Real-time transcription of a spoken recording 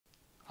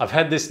I've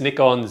had this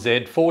Nikon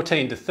Z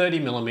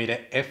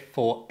 14-30mm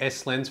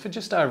F4S lens for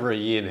just over a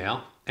year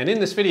now, and in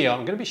this video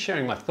I'm going to be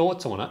sharing my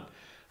thoughts on it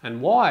and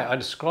why I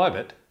describe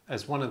it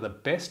as one of the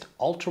best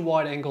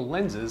ultra-wide angle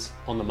lenses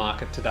on the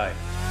market today.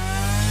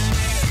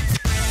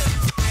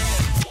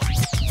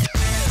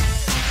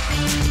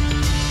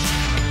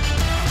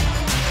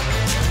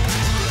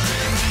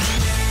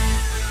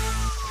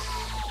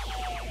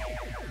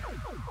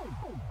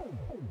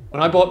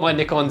 When I bought my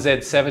Nikon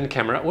Z7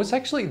 camera, it was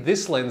actually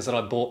this lens that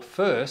I bought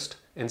first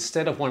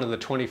instead of one of the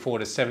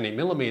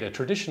 24-70mm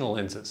traditional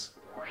lenses.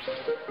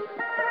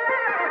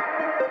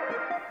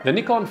 The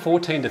Nikon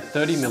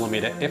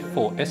 14-30mm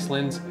F4S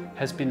lens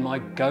has been my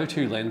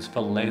go-to lens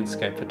for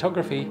landscape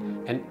photography,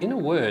 and in a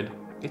word,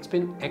 it's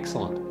been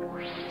excellent.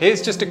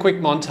 Here's just a quick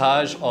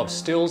montage of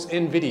stills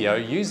and video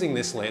using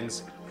this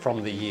lens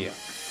from the year.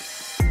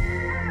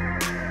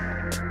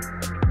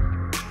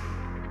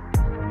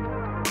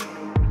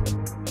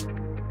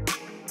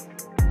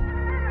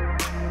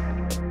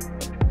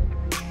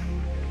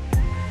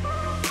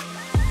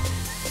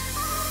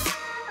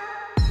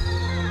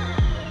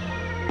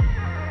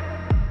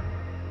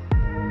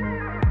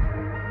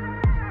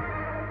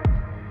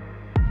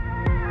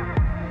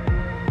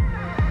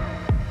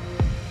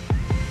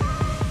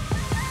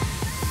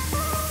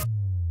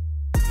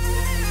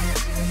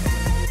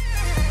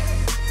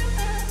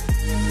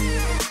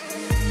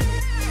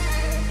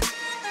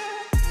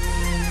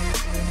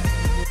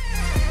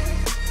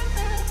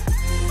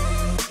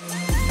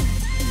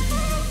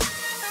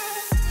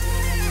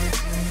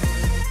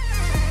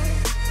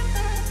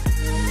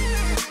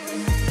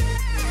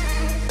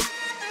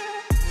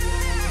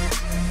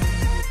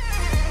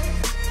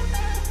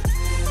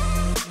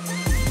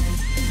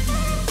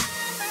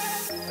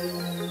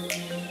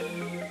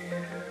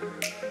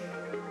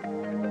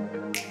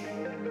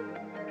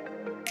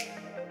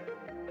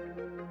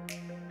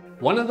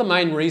 One of the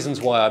main reasons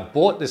why I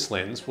bought this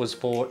lens was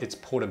for its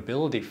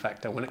portability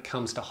factor when it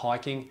comes to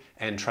hiking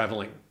and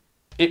traveling.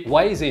 It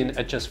weighs in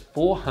at just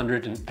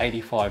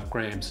 485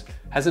 grams,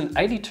 has an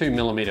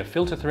 82mm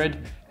filter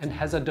thread, and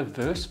has a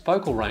diverse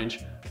focal range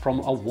from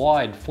a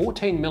wide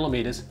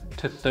 14mm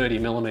to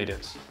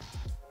 30mm.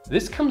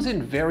 This comes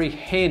in very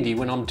handy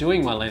when I'm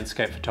doing my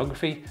landscape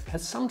photography,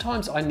 as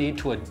sometimes I need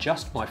to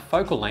adjust my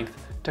focal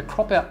length to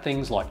crop out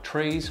things like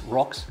trees,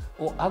 rocks,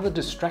 or other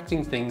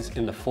distracting things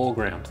in the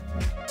foreground.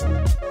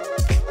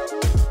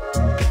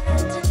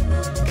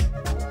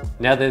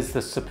 Now there's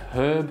the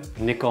superb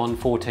Nikon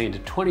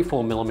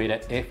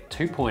 14-24mm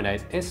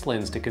f2.8S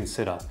lens to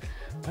consider,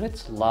 but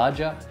it's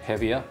larger,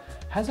 heavier,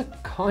 has a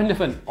kind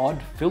of an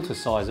odd filter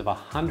size of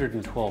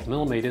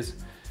 112mm,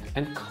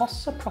 and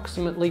costs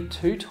approximately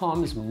 2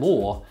 times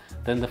more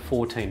than the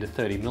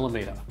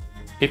 14-30mm.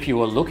 If you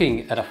were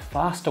looking at a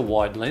faster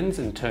wide lens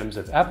in terms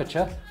of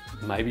aperture,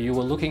 maybe you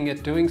were looking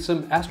at doing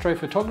some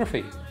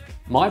astrophotography.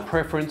 My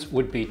preference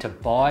would be to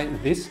buy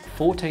this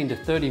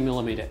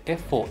 14-30mm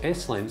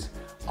f4S lens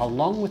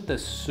along with the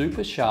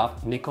super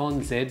sharp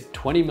Nikon Z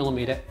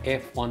 20mm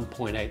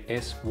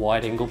f1.8S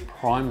wide-angle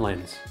prime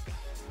lens.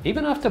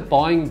 Even after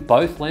buying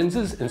both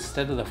lenses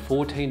instead of the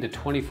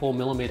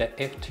 14-24mm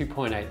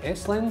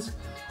f2.8S lens,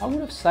 I would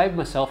have saved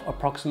myself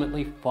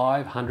approximately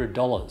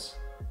 $500.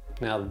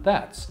 Now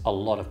that's a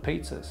lot of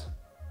pizzas.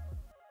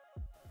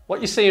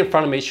 What you see in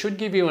front of me should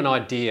give you an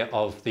idea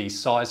of the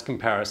size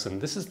comparison.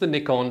 This is the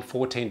Nikon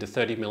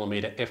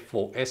 14-30mm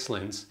f4S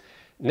lens.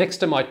 Next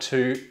to my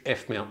two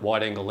f-mount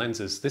wide-angle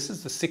lenses, this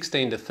is the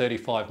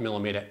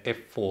 16-35mm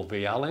f4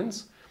 VR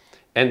lens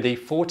and the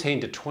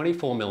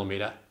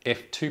 14-24mm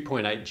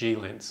f2.8G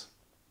lens.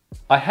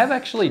 I have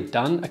actually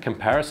done a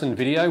comparison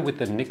video with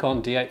the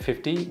Nikon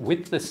D850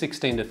 with the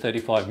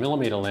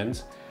 16-35mm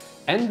lens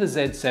and the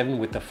Z7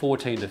 with the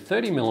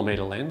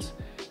 14-30mm lens,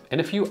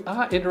 and if you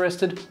are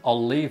interested,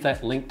 I'll leave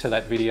that link to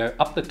that video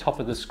up the top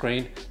of the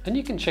screen and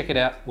you can check it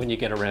out when you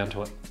get around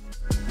to it.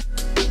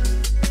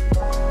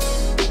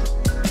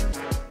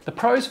 The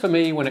pros for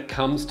me when it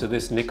comes to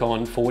this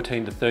Nikon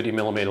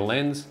 14-30mm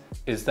lens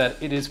is that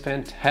it is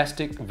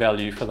fantastic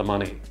value for the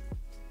money.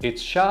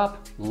 It's sharp,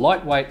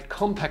 lightweight,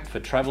 compact for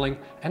traveling,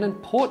 and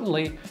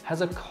importantly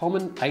has a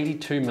common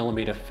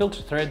 82mm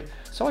filter thread,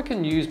 so I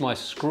can use my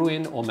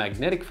screw-in or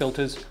magnetic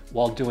filters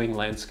while doing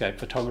landscape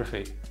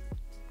photography.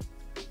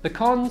 The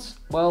cons,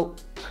 well,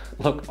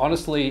 look,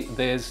 honestly,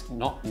 there's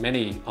not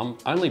many. I'm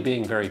only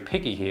being very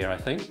picky here, I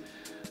think.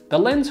 The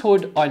lens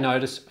hood, I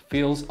notice,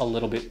 feels a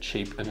little bit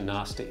cheap and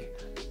nasty.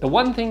 The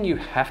one thing you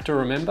have to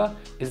remember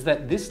is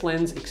that this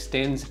lens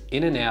extends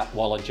in and out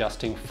while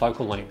adjusting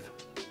focal length.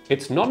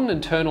 It's not an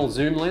internal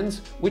zoom lens,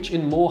 which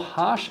in more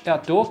harsh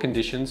outdoor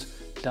conditions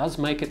does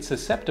make it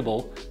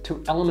susceptible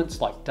to elements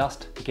like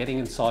dust getting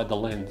inside the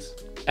lens.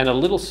 And a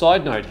little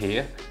side note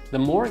here, the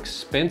more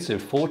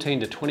expensive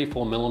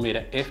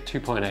 14-24mm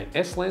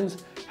f2.8S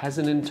lens has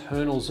an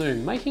internal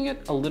zoom, making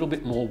it a little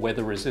bit more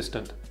weather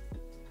resistant.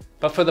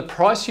 But for the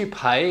price you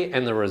pay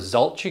and the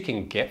results you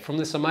can get from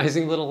this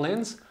amazing little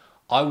lens,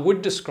 I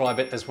would describe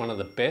it as one of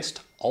the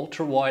best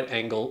ultra-wide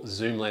angle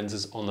zoom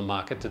lenses on the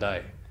market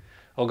today.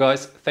 Well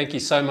guys, thank you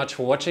so much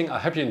for watching. I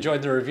hope you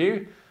enjoyed the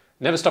review.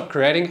 Never stop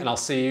creating, and I'll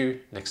see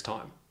you next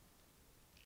time.